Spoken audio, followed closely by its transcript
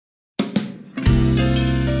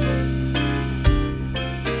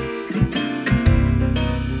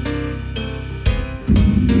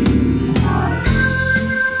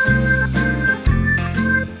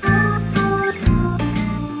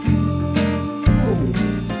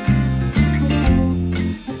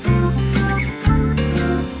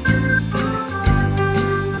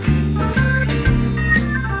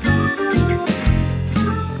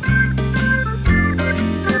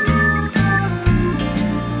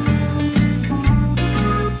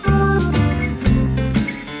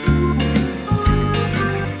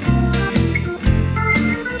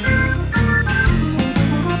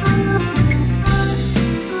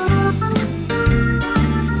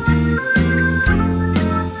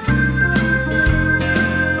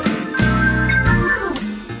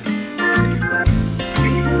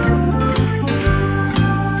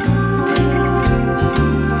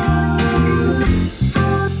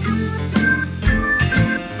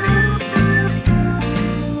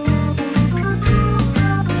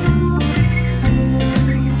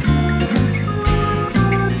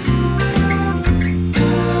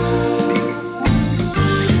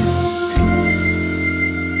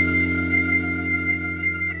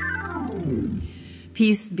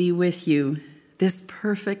Peace be with you, this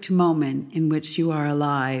perfect moment in which you are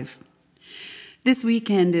alive. This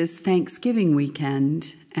weekend is Thanksgiving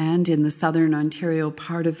weekend, and in the southern Ontario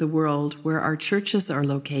part of the world where our churches are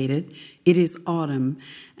located, it is autumn,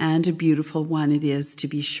 and a beautiful one it is, to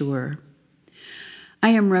be sure. I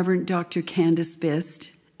am Reverend Dr. Candace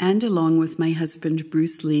Bist, and along with my husband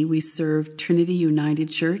Bruce Lee, we serve Trinity United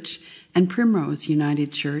Church and Primrose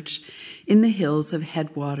United Church in the hills of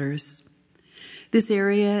Headwaters. This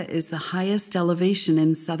area is the highest elevation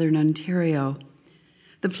in southern Ontario,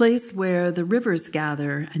 the place where the rivers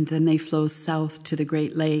gather and then they flow south to the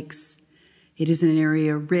Great Lakes. It is an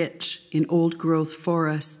area rich in old-growth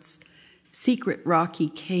forests, secret rocky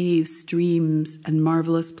caves, streams, and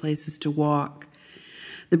marvelous places to walk.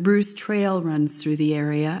 The Bruce Trail runs through the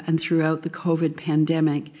area, and throughout the COVID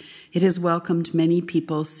pandemic, it has welcomed many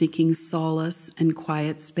people seeking solace and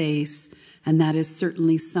quiet space, and that is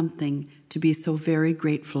certainly something to be so very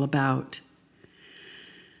grateful about.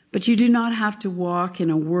 But you do not have to walk in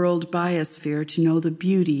a world biosphere to know the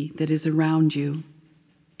beauty that is around you.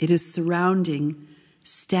 It is surrounding,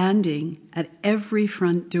 standing at every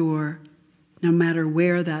front door, no matter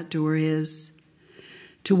where that door is.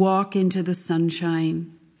 To walk into the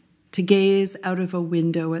sunshine, to gaze out of a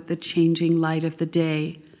window at the changing light of the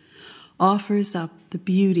day, offers up the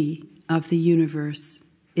beauty of the universe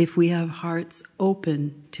if we have hearts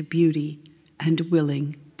open to beauty and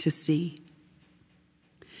willing to see.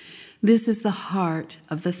 This is the heart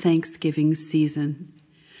of the Thanksgiving season,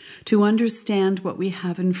 to understand what we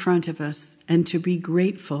have in front of us and to be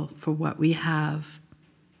grateful for what we have.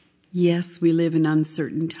 Yes, we live in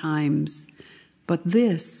uncertain times, but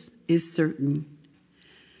this is certain.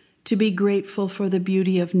 To be grateful for the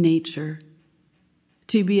beauty of nature,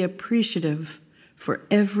 to be appreciative for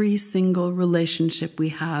every single relationship we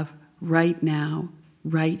have right now,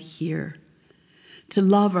 right here, to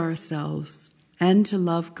love ourselves and to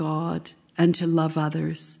love God and to love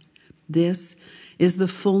others. This is the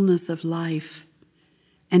fullness of life,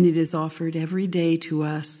 and it is offered every day to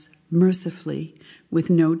us mercifully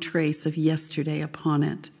with no trace of yesterday upon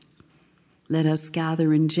it. Let us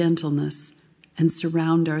gather in gentleness and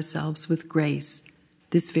surround ourselves with grace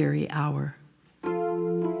this very hour.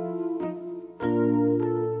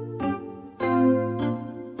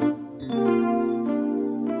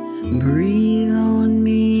 Breathe on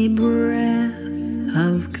me, breath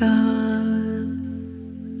of God.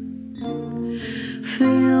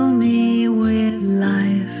 Fill me with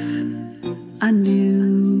life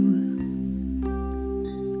anew,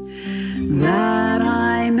 that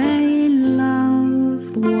I may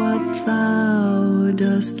love what thou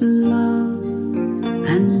dost love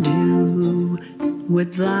and do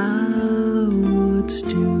what thou wouldst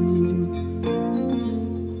do.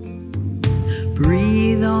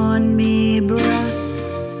 Breathe on me, breath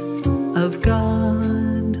of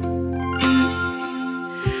God,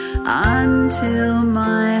 until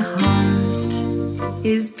my heart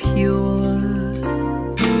is pure,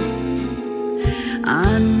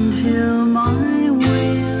 until my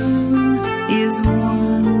will is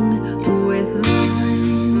one with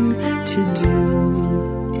thine to do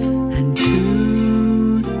and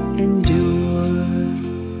to endure.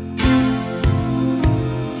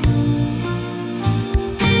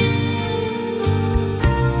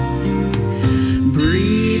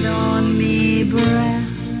 Breathe on me,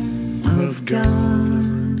 breath of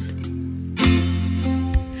God,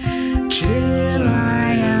 till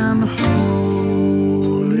I am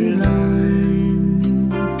wholly thine,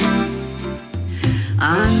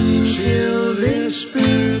 until this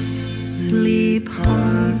earthly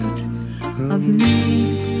part of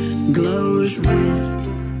me glows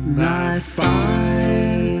with thy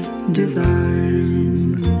fire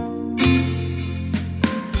divine.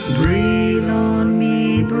 Breathe on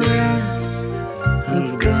me, breath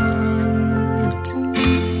of God,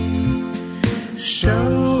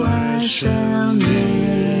 so I shall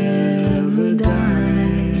never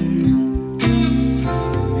die,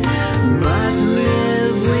 but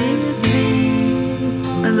live with thee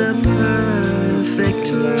the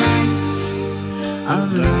perfect life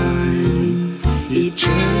of thine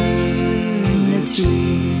eternity,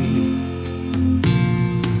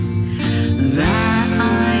 that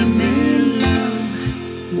I may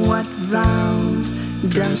love what thou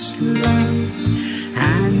dost love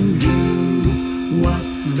and do what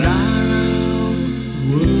thou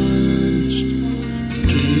wouldst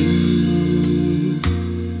do.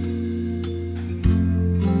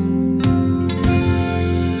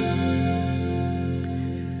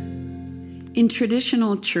 In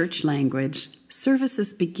traditional church language,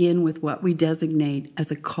 services begin with what we designate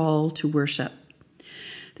as a call to worship.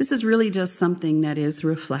 This is really just something that is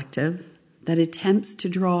reflective, that attempts to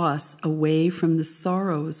draw us away from the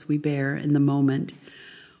sorrows we bear in the moment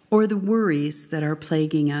or the worries that are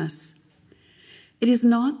plaguing us. It is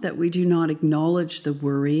not that we do not acknowledge the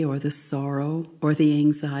worry or the sorrow or the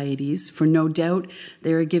anxieties, for no doubt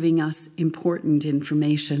they are giving us important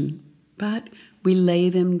information, but we lay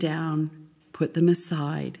them down, put them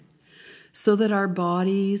aside, so that our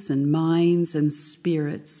bodies and minds and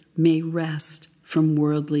spirits may rest from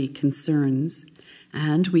worldly concerns,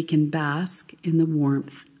 and we can bask in the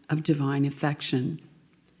warmth of divine affection.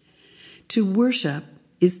 To worship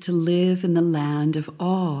is to live in the land of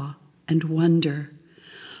awe and wonder,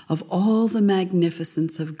 of all the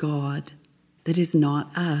magnificence of God that is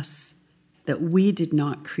not us, that we did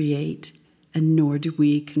not create, and nor do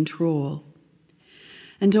we control.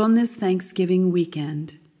 And on this Thanksgiving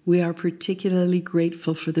weekend, we are particularly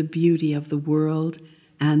grateful for the beauty of the world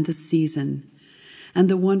and the season, and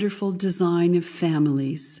the wonderful design of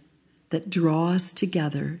families that draw us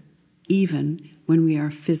together even when we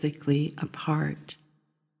are physically apart.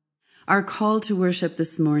 Our call to worship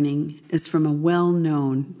this morning is from a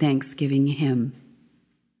well-known Thanksgiving hymn.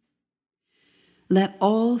 Let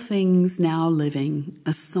all things now living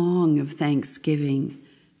a song of thanksgiving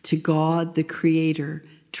to God the Creator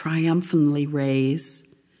triumphantly raise,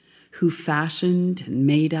 who fashioned and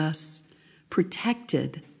made us,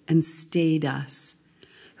 protected and stayed us,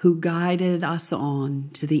 who guided us on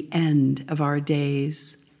to the end of our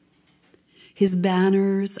days. His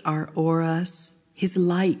banners are o'er us, his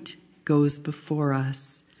light goes before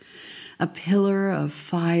us, a pillar of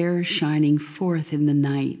fire shining forth in the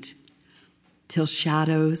night, till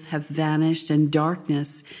shadows have vanished and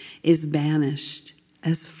darkness is banished,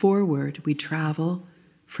 as forward we travel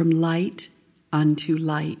from light unto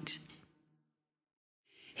light.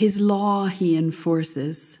 His law he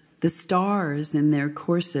enforces, the stars in their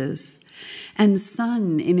courses, and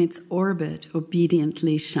sun in its orbit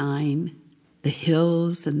obediently shine. The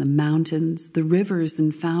hills and the mountains, the rivers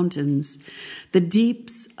and fountains, the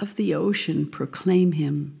deeps of the ocean proclaim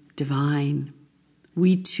him divine.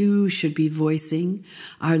 We too should be voicing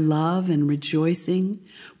our love and rejoicing,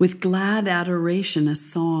 with glad adoration a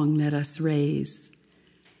song let us raise,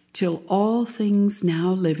 till all things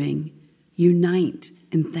now living unite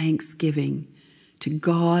in thanksgiving to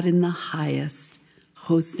God in the highest,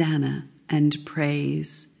 Hosanna and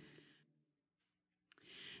praise.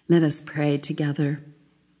 Let us pray together.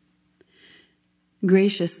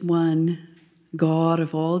 Gracious One, God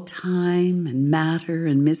of all time and matter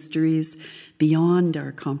and mysteries beyond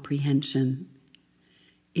our comprehension,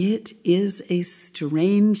 it is a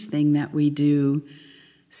strange thing that we do,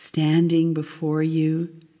 standing before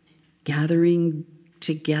you, gathering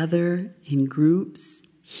together in groups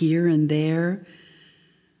here and there,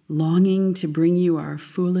 longing to bring you our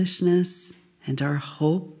foolishness and our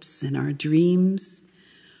hopes and our dreams,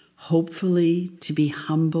 hopefully to be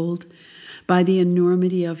humbled by the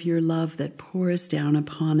enormity of your love that pours down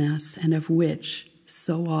upon us and of which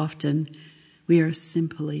so often we are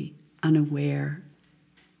simply unaware.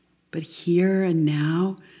 But here and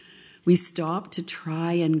now, we stop to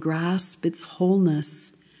try and grasp its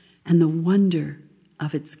wholeness and the wonder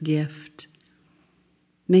of its gift.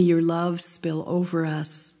 May your love spill over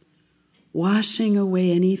us, washing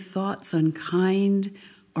away any thoughts unkind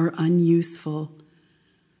or unuseful,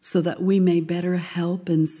 so that we may better help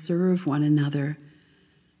and serve one another,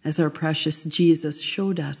 as our precious Jesus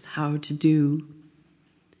showed us how to do.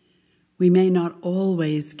 We may not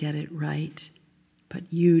always get it right,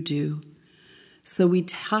 but you do. So we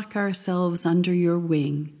tuck ourselves under your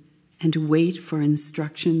wing and wait for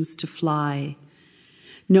instructions to fly,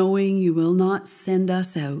 knowing you will not send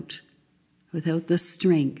us out without the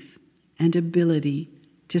strength and ability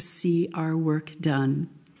to see our work done.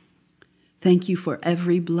 Thank you for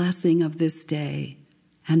every blessing of this day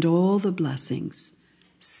and all the blessings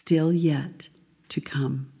still yet to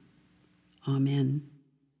come. Amen.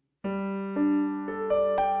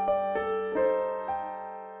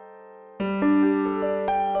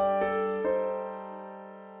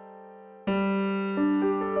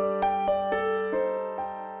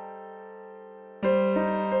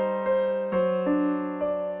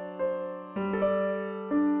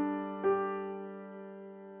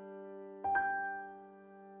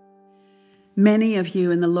 Many of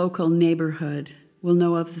you in the local neighborhood will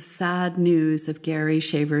know of the sad news of Gary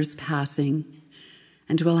Shaver's passing,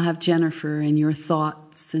 and will have Jennifer in your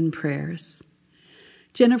thoughts and prayers.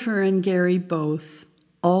 Jennifer and Gary both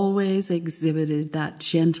always exhibited that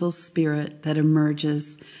gentle spirit that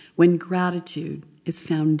emerges when gratitude is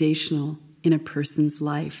foundational in a person's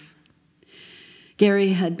life. Gary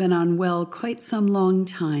had been unwell quite some long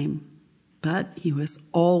time, but he was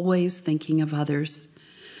always thinking of others,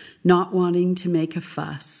 not wanting to make a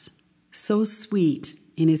fuss, so sweet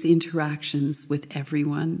in his interactions with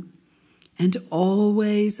everyone, and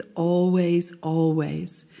always, always,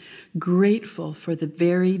 always grateful for the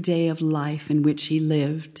very day of life in which he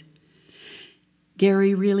lived.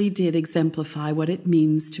 Gary really did exemplify what it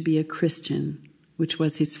means to be a Christian, which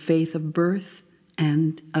was his faith of birth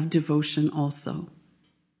and of devotion also.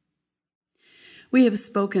 We have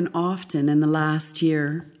spoken often in the last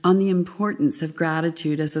year on the importance of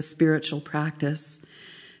gratitude as a spiritual practice,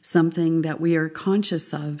 something that we are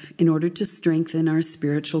conscious of in order to strengthen our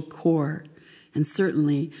spiritual core. And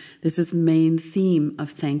certainly, this is the main theme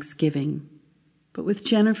of Thanksgiving. But with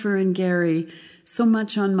Jennifer and Gary so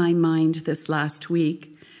much on my mind this last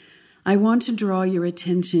week, I want to draw your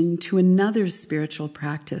attention to another spiritual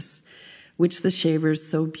practice, which the Shavers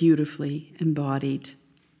so beautifully embodied: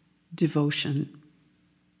 devotion.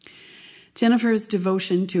 Jennifer's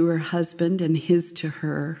devotion to her husband and his to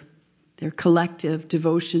her, their collective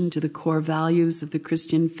devotion to the core values of the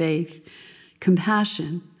Christian faith,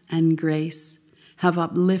 compassion and grace, have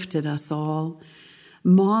uplifted us all,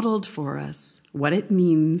 modeled for us what it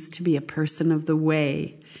means to be a person of the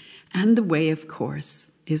way, and the way, of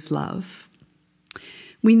course, is love.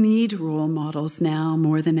 We need role models now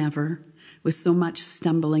more than ever, with so much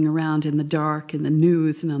stumbling around in the dark, in the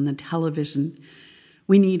news, and on the television.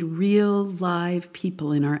 We need real, live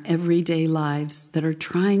people in our everyday lives that are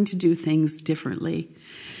trying to do things differently,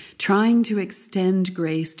 trying to extend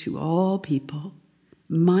grace to all people,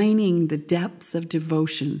 mining the depths of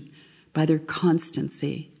devotion by their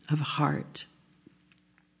constancy of heart.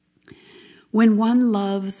 When one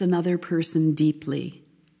loves another person deeply,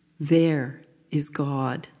 there is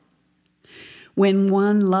God. When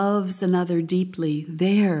one loves another deeply,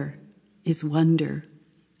 there is wonder,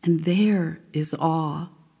 and there is awe.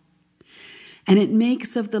 And it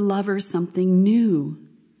makes of the lover something new,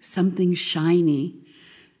 something shiny,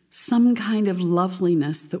 some kind of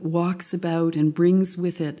loveliness that walks about and brings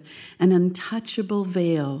with it an untouchable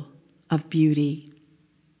veil of beauty.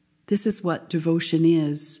 This is what devotion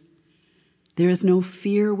is. There is no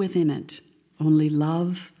fear within it, only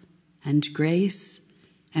love and grace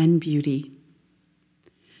and beauty.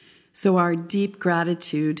 So our deep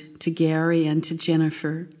gratitude to Gary and to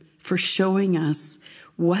Jennifer for showing us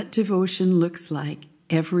what devotion looks like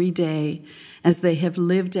every day as they have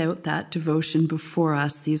lived out that devotion before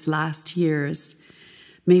us these last years.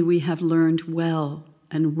 May we have learned well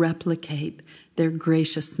and replicate their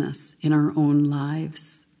graciousness in our own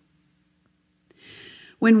lives.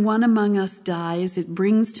 When one among us dies, it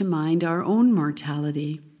brings to mind our own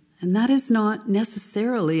mortality, and that is not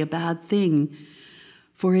necessarily a bad thing,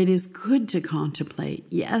 for it is good to contemplate,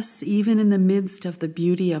 yes, even in the midst of the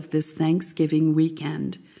beauty of this Thanksgiving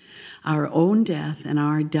weekend, our own death and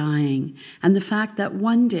our dying, and the fact that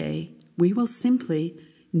one day we will simply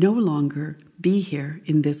no longer be here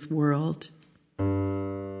in this world.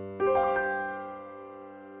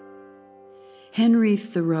 Henry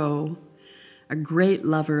Thoreau, a great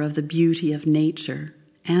lover of the beauty of nature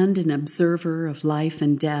and an observer of life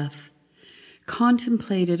and death,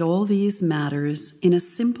 contemplated all these matters in a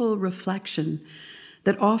simple reflection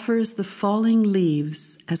that offers the falling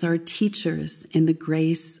leaves as our teachers in the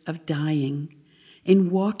grace of dying, in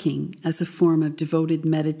walking as a form of devoted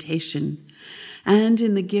meditation, and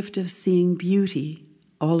in the gift of seeing beauty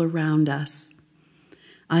all around us.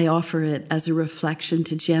 I offer it as a reflection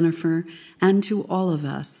to Jennifer and to all of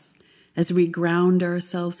us as we ground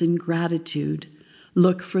ourselves in gratitude,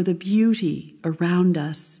 look for the beauty around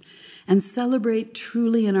us, and celebrate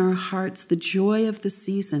truly in our hearts the joy of the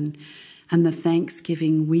season and the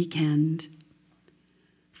Thanksgiving weekend.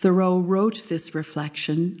 Thoreau wrote this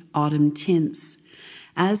reflection, Autumn Tints,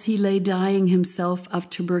 as he lay dying himself of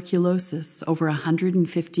tuberculosis over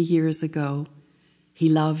 150 years ago. He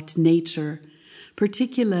loved nature,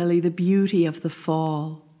 particularly the beauty of the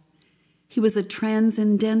fall. He was a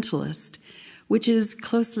transcendentalist, which is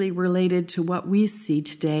closely related to what we see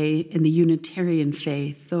today in the Unitarian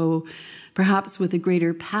faith, though perhaps with a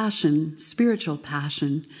greater passion, spiritual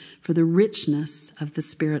passion, for the richness of the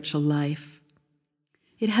spiritual life.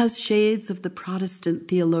 It has shades of the Protestant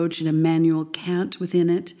theologian Immanuel Kant within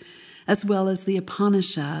it, as well as the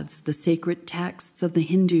Upanishads, the sacred texts of the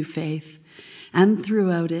Hindu faith, and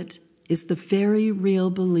throughout it is the very real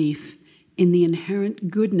belief in the inherent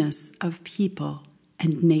goodness of people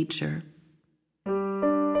and nature.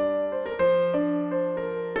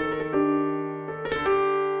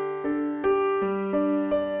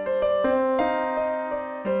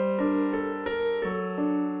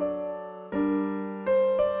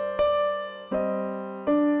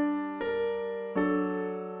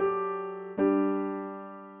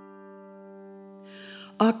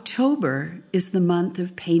 October is the month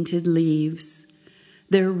of painted leaves.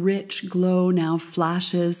 Their rich glow now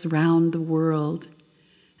flashes round the world,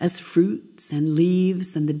 as fruits and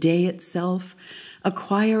leaves and the day itself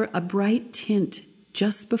acquire a bright tint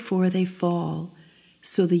just before they fall,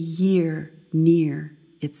 so the year near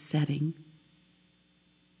its setting.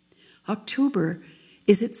 October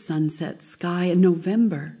is its sunset sky, and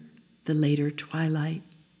November the later twilight.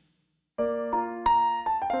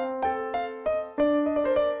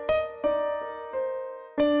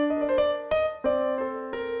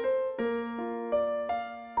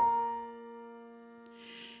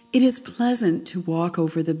 It is pleasant to walk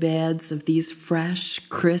over the beds of these fresh,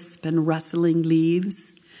 crisp, and rustling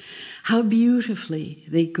leaves. How beautifully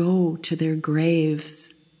they go to their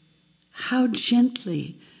graves. How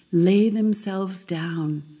gently lay themselves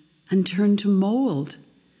down and turn to mold,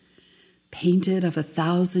 painted of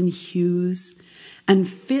 1,000 hues and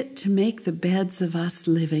fit to make the beds of us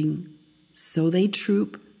living. So they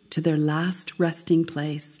troop to their last resting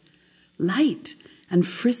place, light and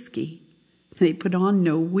frisky. They put on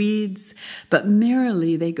no weeds, but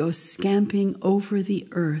merrily they go scamping over the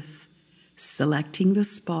earth, selecting the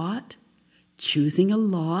spot, choosing a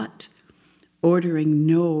lot, ordering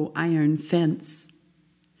no iron fence.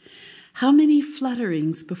 How many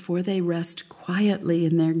flutterings before they rest quietly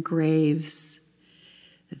in their graves.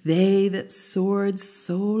 They that soared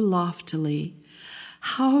so loftily,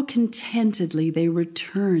 how contentedly they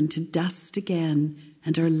return to dust again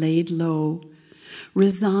and are laid low,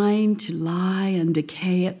 resigned to lie and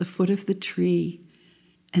decay at the foot of the tree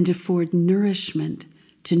and afford nourishment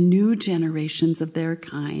to new generations of their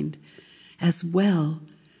kind, as well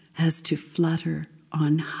as to flutter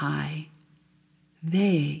on high.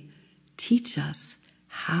 They teach us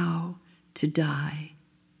how to die.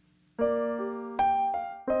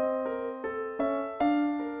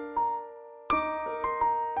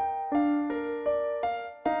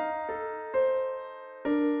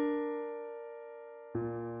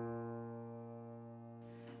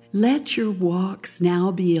 Let your walks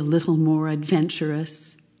now be a little more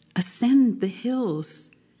adventurous. Ascend the hills.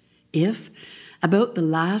 If, about the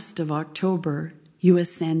last of October, you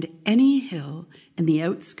ascend any hill in the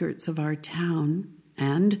outskirts of our town,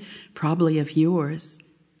 and probably of yours,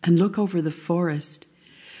 and look over the forest,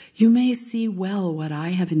 you may see well what I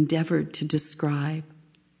have endeavored to describe.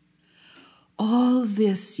 All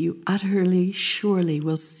this you utterly surely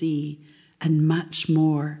will see, and much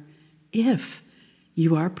more, if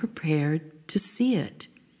you are prepared to see it,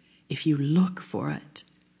 if you look for it.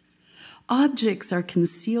 Objects are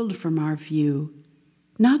concealed from our view,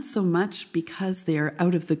 not so much because they are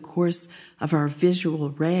out of the course of our visual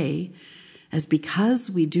ray, as because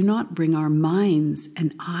we do not bring our minds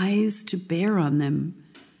and eyes to bear on them.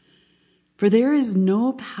 For there is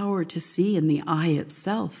no power to see in the eye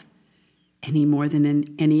itself, any more than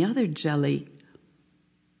in any other jelly.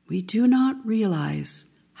 We do not realize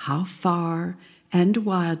how far and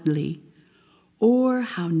widely, or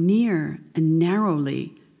how near and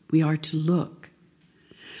narrowly we are to look.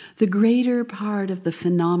 The greater part of the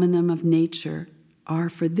phenomenon of nature are,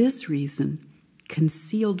 for this reason,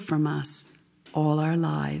 concealed from us all our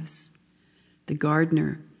lives. The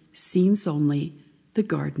gardener sees only the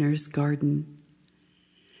gardener's garden.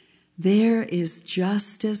 There is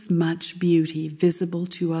just as much beauty visible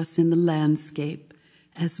to us in the landscape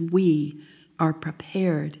as we are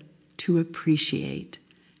prepared to appreciate,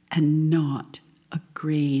 and not a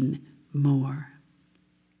grain more.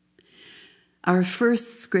 Our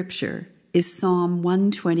first scripture is Psalm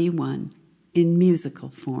 121 in musical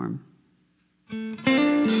form.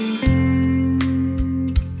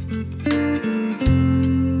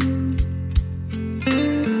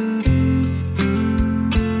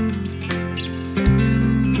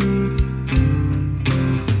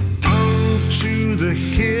 Unto the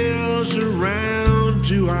hills around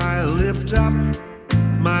do I lift up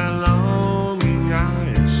my longing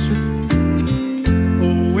eyes.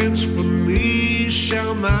 Oh, whence from me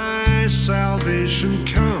shall my salvation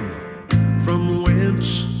come? From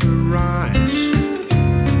whence arise?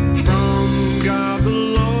 From God the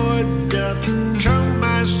Lord doth come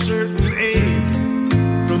my certain aid.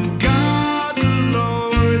 From God the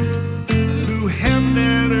Lord, who heaven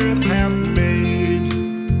and earth hath made.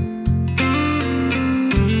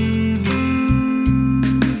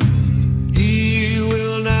 He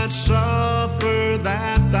will not suffer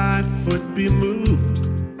that thy foot be moved.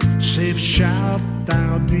 Safe shalt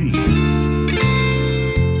thou be.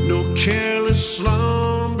 No careless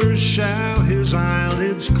slumber shall his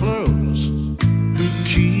eyelids close, who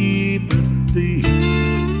keepeth thee.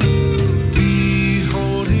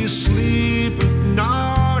 Behold, he sleepeth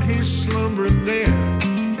not, he slumbereth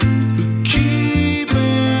there.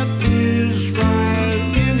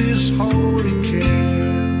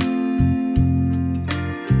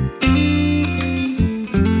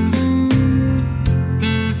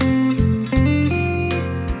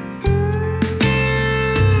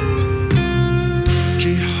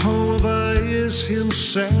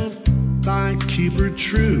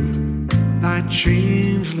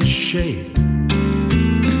 changeless shade.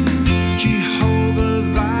 Jehovah,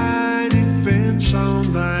 thy defense on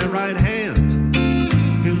thy right hand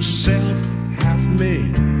himself hath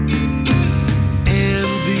made. And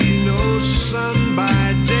thee no sun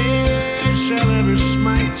by day shall ever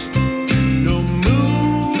smite, no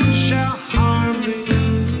moon shall harm thee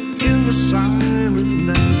in the silent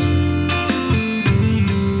night.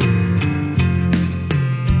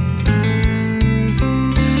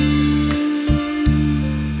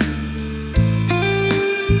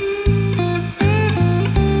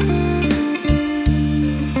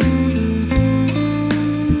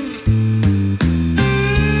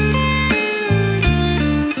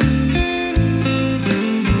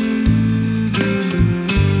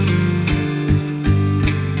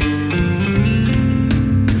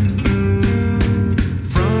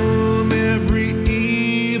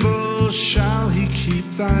 Shall he keep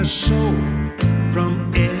thy soul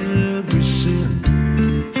from every sin?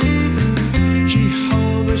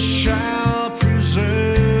 Jehovah shall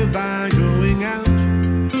preserve thy going out,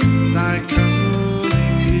 thy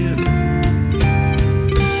coming in.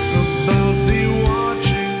 Above thee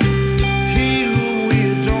watching, he whom we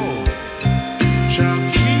adore shall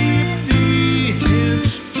keep thee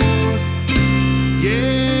henceforth,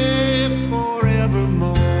 yea,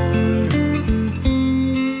 forevermore.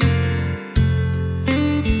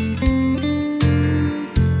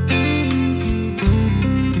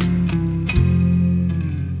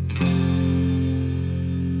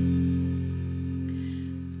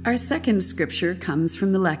 Our second scripture comes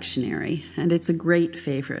from the lectionary, and it's a great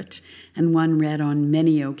favorite, and one read on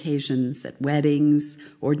many occasions at weddings,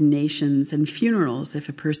 ordinations, and funerals if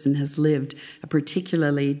a person has lived a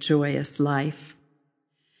particularly joyous life.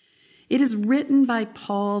 It is written by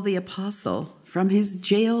Paul the Apostle from his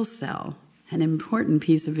jail cell, an important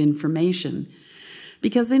piece of information,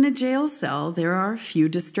 because in a jail cell there are few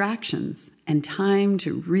distractions and time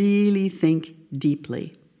to really think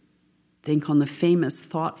deeply. Think on the famous,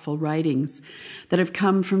 thoughtful writings that have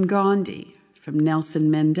come from Gandhi, from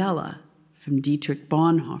Nelson Mandela, from Dietrich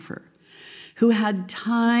Bonhoeffer, who had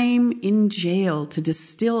time in jail to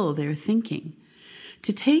distill their thinking,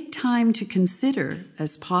 to take time to consider,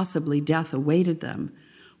 as possibly death awaited them,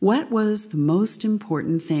 what was the most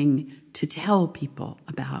important thing to tell people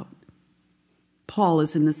about. Paul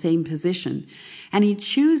is in the same position, and he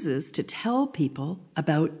chooses to tell people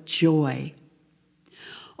about joy.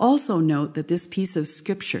 Also note that this piece of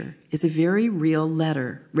scripture is a very real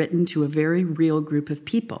letter written to a very real group of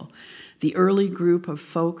people, the early group of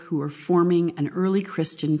folk who were forming an early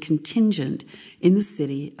Christian contingent in the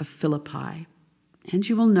city of Philippi. And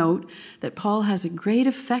you will note that Paul has a great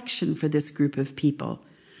affection for this group of people.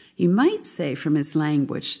 You might say from his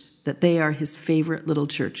language that they are his favorite little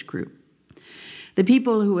church group. The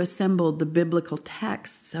people who assembled the biblical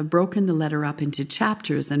texts have broken the letter up into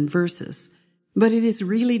chapters and verses, but it is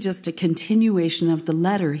really just a continuation of the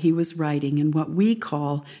letter he was writing in what we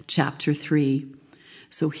call chapter 3.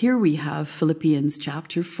 So here we have Philippians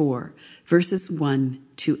chapter 4, verses 1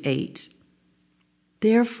 to 8.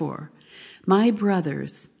 Therefore, my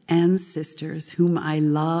brothers and sisters, whom I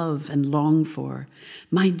love and long for,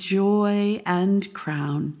 my joy and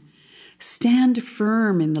crown, stand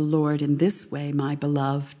firm in the Lord in this way, my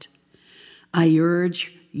beloved. I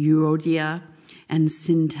urge Euodia and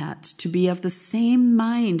Syntyche to be of the same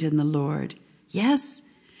mind in the Lord. Yes,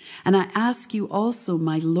 and I ask you also,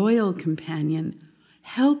 my loyal companion,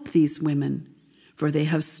 help these women, for they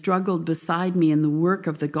have struggled beside me in the work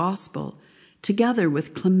of the gospel, together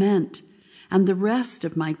with Clement and the rest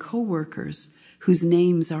of my co-workers, whose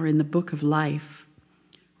names are in the book of life.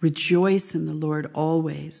 Rejoice in the Lord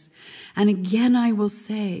always, and again I will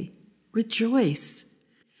say, rejoice.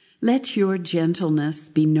 Let your gentleness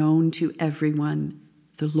be known to everyone.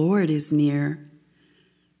 The Lord is near.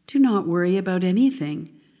 Do not worry about anything,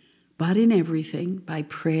 but in everything, by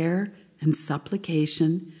prayer and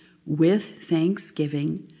supplication, with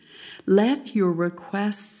thanksgiving, let your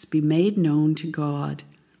requests be made known to God.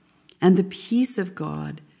 And the peace of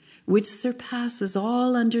God, which surpasses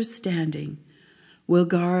all understanding, will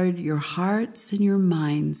guard your hearts and your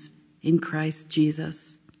minds in Christ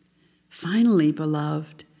Jesus. Finally,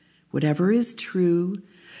 beloved, whatever is true,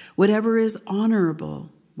 whatever is honorable,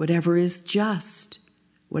 whatever is just,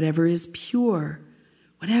 whatever is pure,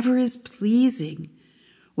 whatever is pleasing,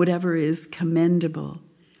 whatever is commendable,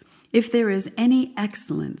 if there is any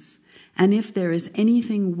excellence, and if there is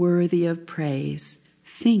anything worthy of praise,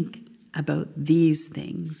 think about these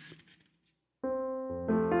things.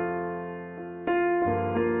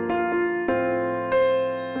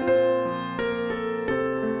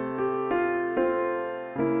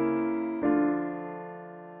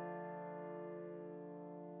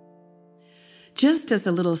 Just as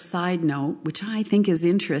a little side note, which I think is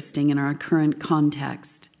interesting in our current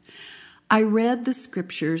context, I read the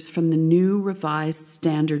scriptures from the New Revised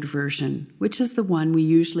Standard Version, which is the one we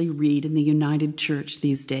usually read in the United Church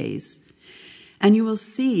these days. And you will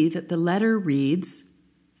see that the letter reads,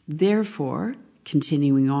 "Therefore,"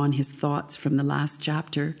 continuing on his thoughts from the last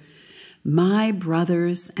chapter, "my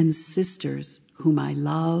brothers and sisters whom I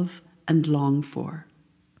love and long for."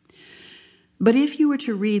 But if you were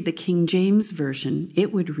to read the King James Version,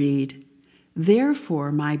 it would read,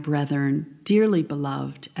 "Therefore, my brethren, dearly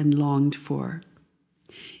beloved and longed for."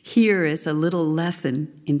 Here is a little lesson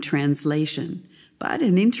in translation, but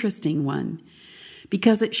an interesting one,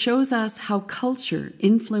 because it shows us how culture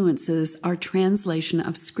influences our translation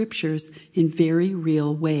of scriptures in very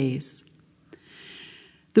real ways.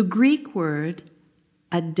 The Greek word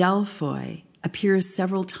adelphoi appears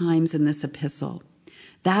several times in this epistle.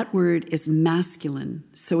 That word is masculine,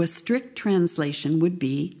 so a strict translation would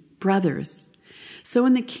be brothers. So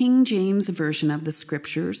in the King James Version of the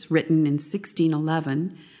Scriptures, written in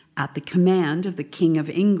 1611, at the command of the King of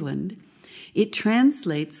England, it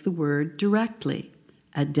translates the word directly,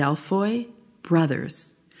 adelphoi,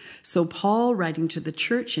 brothers. So Paul, writing to the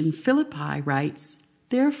church in Philippi, writes,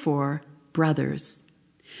 "Therefore, brothers."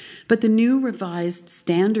 But the New Revised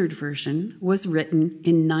Standard Version was written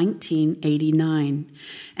in 1989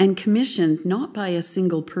 and commissioned not by a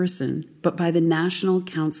single person, but by the National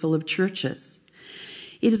Council of Churches.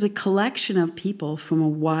 It is a collection of people from a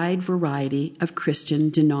wide variety of Christian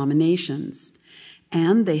denominations,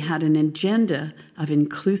 and they had an agenda of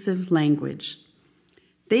inclusive language.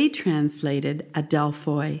 They translated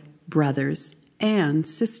adelphoi, brothers and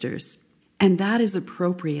sisters, and that is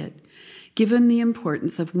appropriate given the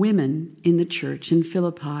importance of women in the church in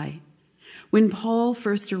Philippi. When Paul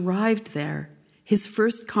first arrived there, his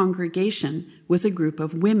first congregation was a group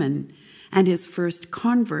of women, and his first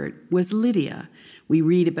convert was Lydia. We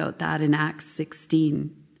read about that in Acts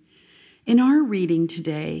 16. In our reading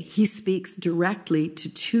today, he speaks directly to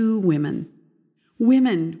two women.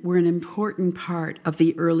 Women were an important part of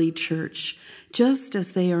the early church, just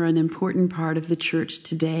as they are an important part of the church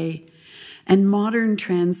today. And modern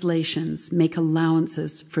translations make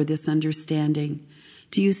allowances for this understanding.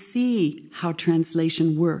 Do you see how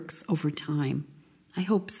translation works over time? I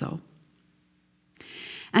hope so.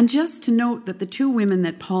 And just to note that the two women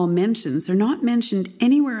that Paul mentions are not mentioned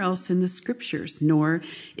anywhere else in the scriptures, nor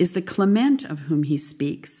is the Clement of whom he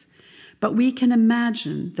speaks. But we can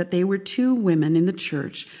imagine that they were two women in the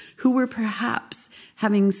church who were perhaps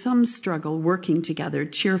having some struggle working together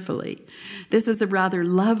cheerfully. This is a rather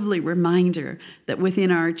lovely reminder that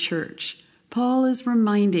within our church, Paul is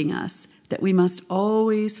reminding us that we must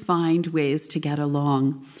always find ways to get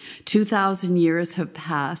along. 2,000 years have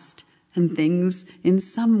passed, and things in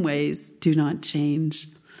some ways do not change.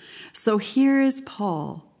 So here is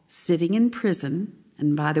Paul sitting in prison.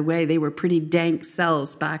 And by the way, they were pretty dank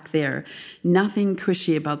cells back there, nothing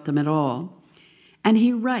cushy about them at all. And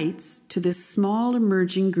he writes to this small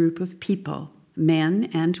emerging group of people, men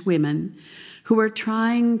and women, who are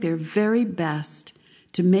trying their very best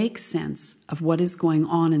to make sense of what is going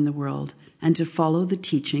on in the world and to follow the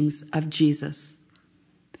teachings of Jesus.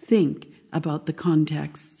 Think about the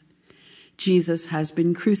context. Jesus has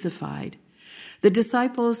been crucified. The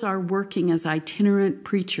disciples are working as itinerant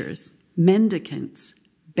preachers, mendicants,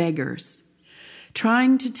 beggars,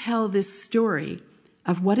 trying to tell this story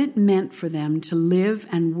of what it meant for them to live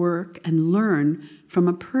and work and learn from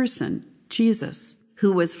a person, Jesus,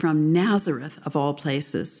 who was from Nazareth, of all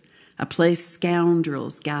places, a place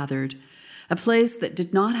scoundrels gathered, a place that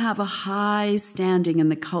did not have a high standing in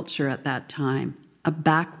the culture at that time, a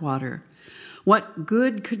backwater. What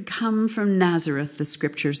good could come from Nazareth, the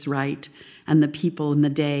scriptures write, and the people in the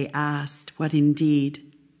day asked, what indeed?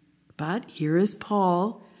 But here is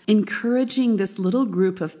Paul encouraging this little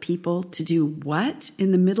group of people to do what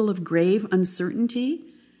in the middle of grave uncertainty?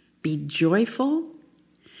 Be joyful?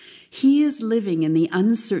 He is living in the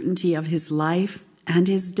uncertainty of his life and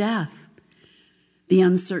his death. The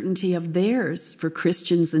uncertainty of theirs, for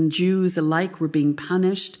Christians and Jews alike were being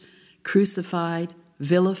punished, crucified,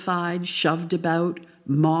 vilified, shoved about,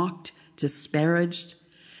 mocked, disparaged.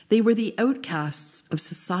 They were the outcasts of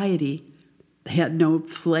society. They had no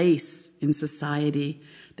place in society.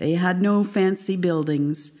 They had no fancy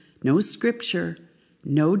buildings, no scripture,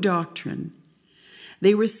 no doctrine.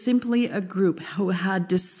 They were simply a group who had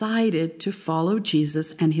decided to follow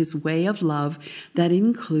Jesus and his way of love that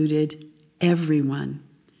included everyone,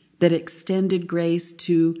 that extended grace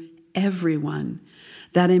to everyone,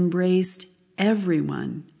 that embraced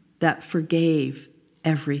everyone, that forgave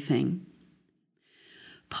everything.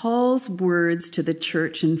 Paul's words to the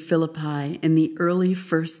church in Philippi in the early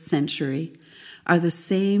 1st century are the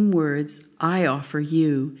same words I offer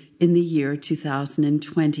you in the year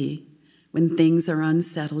 2020, when things are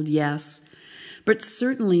unsettled, yes, but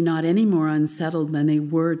certainly not any more unsettled than they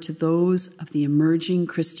were to those of the emerging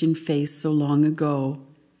Christian faith so long ago.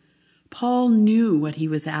 Paul knew what he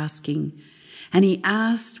was asking, and he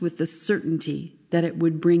asked with the certainty that it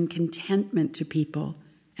would bring contentment to people,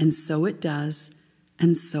 and so it does,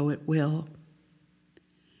 and so it will.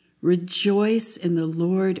 Rejoice in the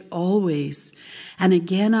Lord always, and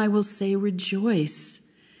again I will say rejoice,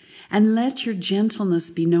 and let your gentleness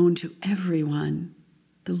be known to everyone.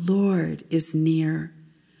 The Lord is near.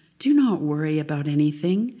 Do not worry about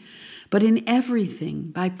anything, but in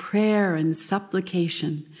everything, by prayer and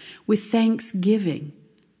supplication, with thanksgiving,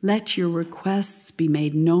 let your requests be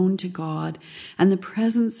made known to God, and the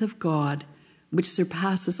presence of God, which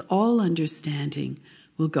surpasses all understanding,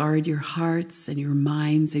 will guard your hearts and your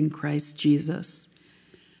minds in Christ Jesus.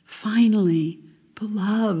 Finally,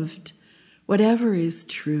 beloved, whatever is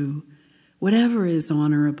true, whatever is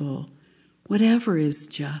honorable, whatever is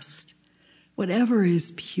just, whatever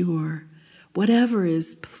is pure, whatever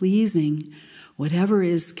is pleasing, whatever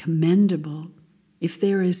is commendable, if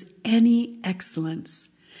there is any excellence,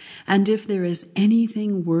 and if there is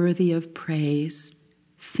anything worthy of praise,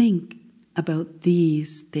 think about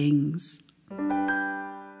these things.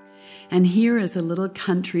 And here is a little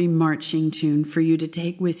country marching tune for you to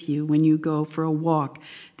take with you when you go for a walk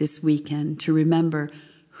this weekend to remember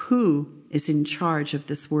who is in charge of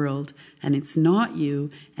this world, and it's not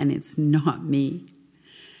you and it's not me.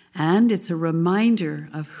 And it's a reminder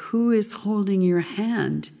of who is holding your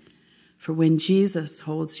hand, for when Jesus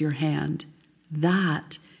holds your hand,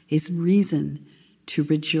 that is reason to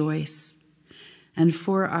rejoice. And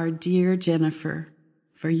for our dear Jennifer,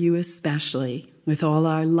 for you especially, with all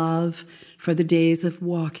our love for the days of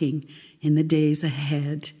walking in the days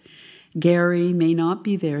ahead, Gary may not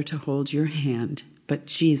be there to hold your hand, but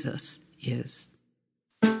Jesus is.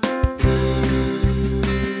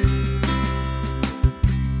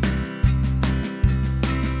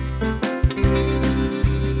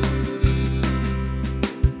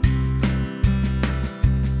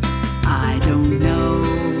 I don't know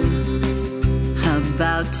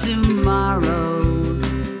about tomorrow.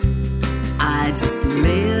 I just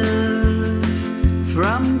live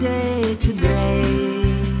from day to day.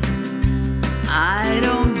 I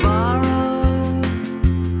don't borrow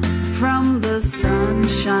from the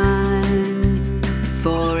sunshine,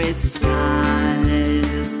 for its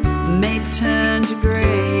skies may turn to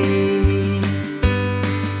gray.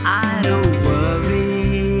 I don't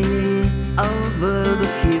worry over the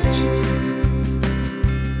future,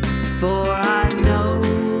 for I know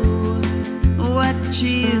what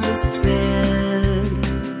Jesus said.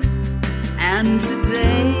 And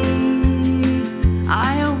today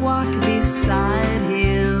I'll walk beside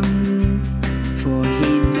him, for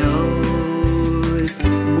he knows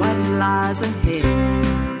what lies ahead.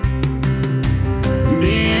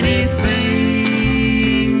 Many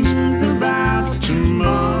things about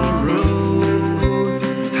tomorrow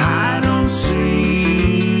I don't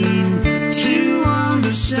seem to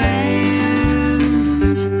understand,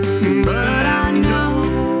 but I know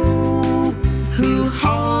who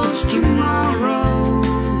holds tomorrow,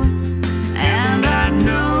 and I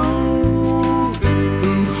know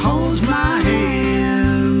who holds my hand.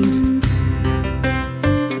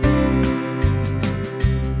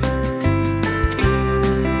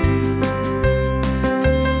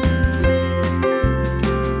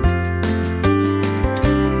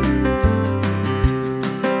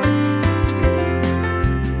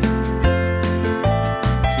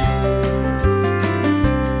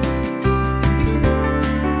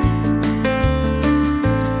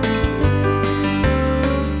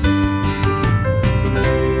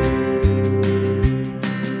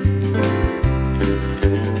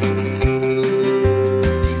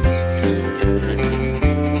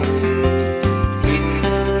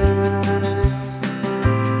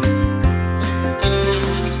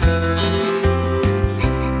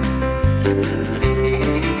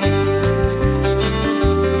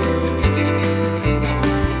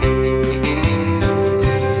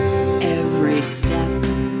 Every step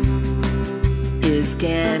is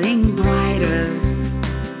getting brighter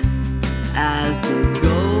as the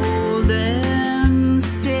golden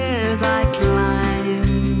stairs I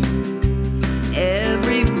climb.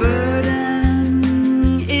 Every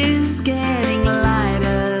burden is getting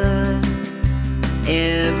lighter.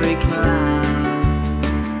 Every cloud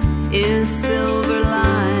is silver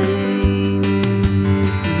lined.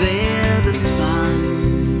 There the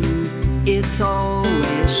sun, it's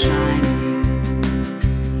always shiny.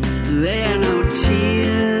 There no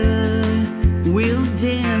tear will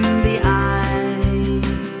dim the eye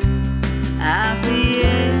at the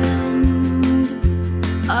end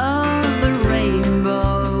of the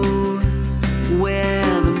rainbow,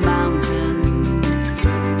 where the mountain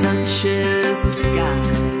touches the sky.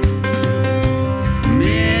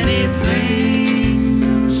 Many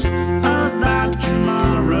things about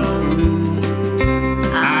tomorrow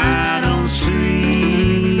I don't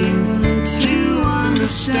seem to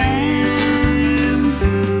understand,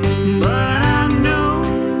 but I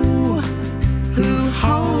know who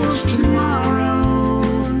holds tomorrow,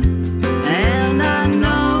 and I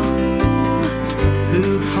know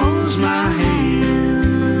who holds my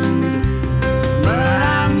hand, but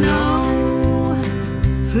I know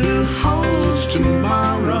who holds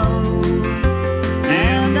tomorrow,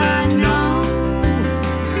 and I know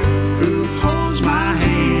who holds my hand.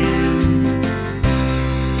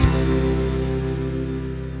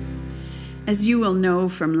 As you will know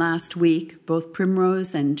from last week, both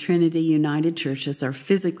Primrose and Trinity United Churches are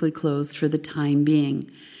physically closed for the time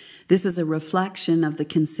being. This is a reflection of the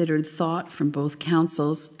considered thought from both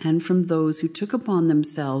councils and from those who took upon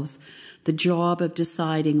themselves the job of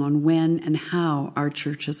deciding on when and how our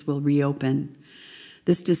churches will reopen.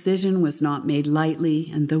 This decision was not made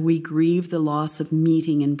lightly, and though we grieve the loss of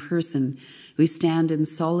meeting in person, we stand in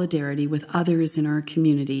solidarity with others in our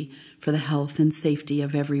community for the health and safety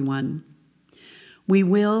of everyone. We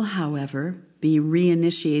will, however, be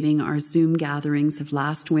reinitiating our Zoom gatherings of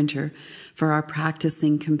last winter for our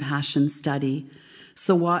Practicing Compassion study.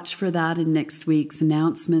 So watch for that in next week's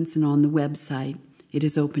announcements and on the website. It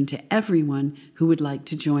is open to everyone who would like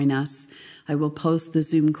to join us. I will post the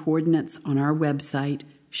Zoom coordinates on our website,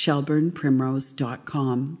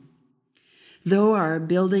 shelbourneprimrose.com. Though our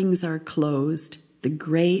buildings are closed, the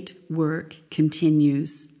great work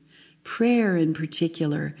continues. Prayer in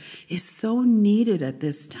particular is so needed at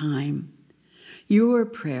this time. Your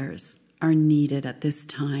prayers are needed at this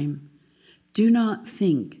time. Do not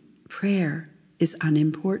think prayer is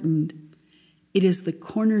unimportant. It is the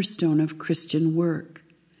cornerstone of Christian work.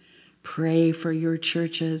 Pray for your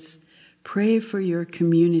churches. Pray for your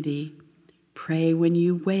community. Pray when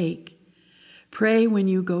you wake. Pray when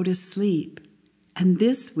you go to sleep. And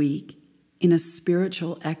this week, in a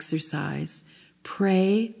spiritual exercise,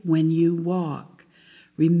 pray when you walk,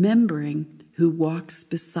 remembering who walks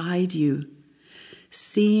beside you,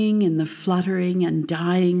 seeing in the fluttering and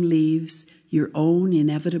dying leaves your own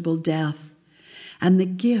inevitable death, and the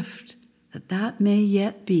gift that may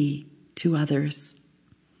yet be to others.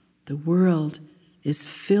 The world is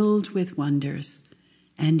filled with wonders,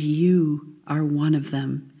 and you are one of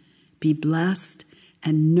them. Be blessed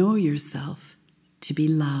and know yourself to be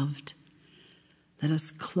loved. Let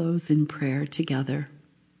us close in prayer together.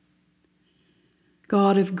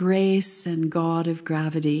 God of grace and God of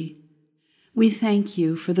gravity, we thank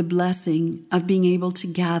you for the blessing of being able to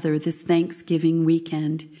gather this Thanksgiving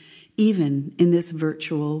weekend, even in this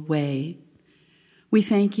virtual way. We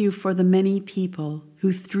thank you for the many people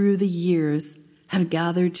who through the years have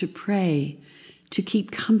gathered to pray, to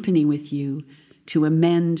keep company with you, to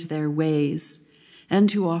amend their ways, and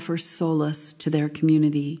to offer solace to their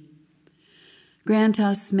community. Grant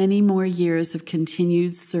us many more years of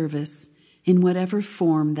continued service in whatever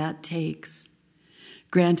form that takes.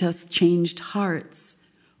 Grant us changed hearts,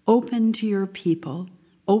 open to your people,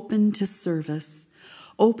 open to service,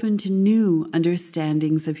 open to new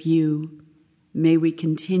understandings of you. May we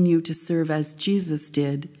continue to serve as Jesus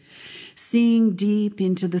did, seeing deep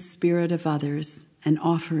into the spirit of others and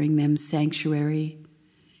offering them sanctuary.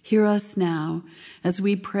 Hear us now as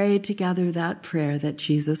we pray together that prayer that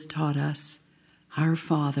Jesus taught us. Our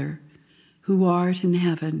Father, who art in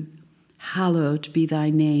heaven, hallowed be thy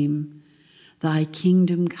name. Thy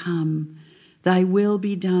kingdom come, thy will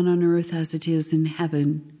be done on earth as it is in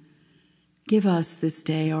heaven. Give us this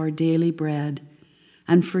day our daily bread,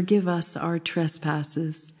 and forgive us our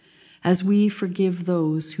trespasses, as we forgive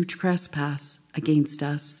those who trespass against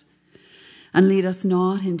us. And lead us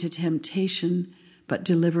not into temptation, but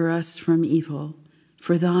deliver us from evil.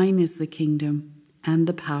 For thine is the kingdom, and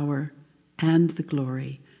the power, and the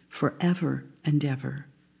glory, forever and ever.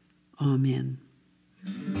 Amen.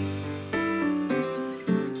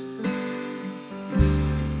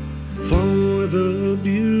 For the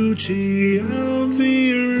beauty of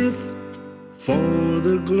the earth, for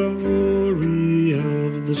the glory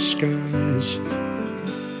of the skies,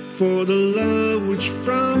 for the love which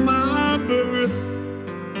from our birth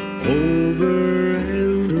over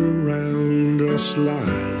and around us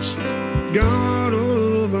lies. God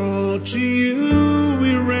of all, to you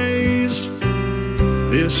we raise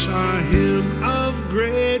this our hymn of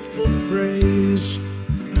grateful praise.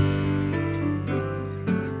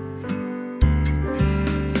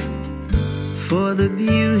 For the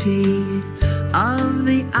beauty of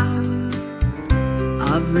the hour,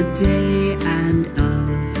 of the day and of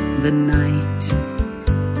the night,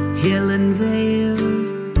 hill and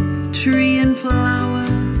vale, tree and flower,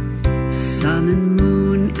 sun and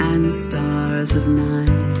moon and stars of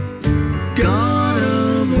night. God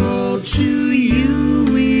of all, to you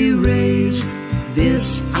we raise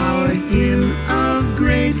this our hymn of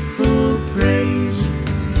grateful praise.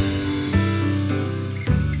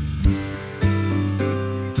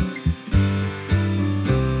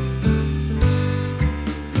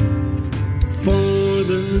 For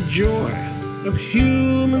the joy of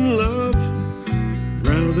human love,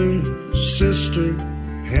 brother, sister,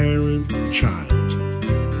 parent, child,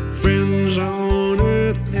 friends on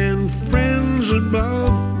earth and friends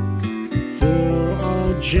above, for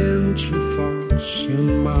all gentle thoughts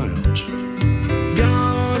and mild.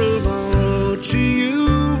 God of all, to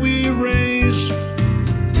you we raise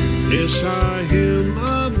this our hymn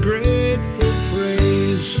of grateful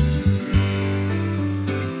praise.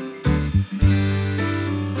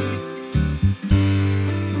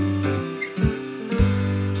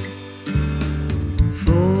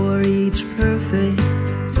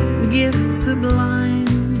 Perfect gift sublime,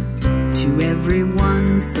 to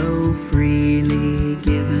everyone so freely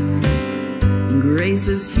given,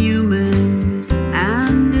 graces human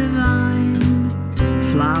and divine,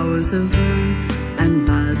 flowers of earth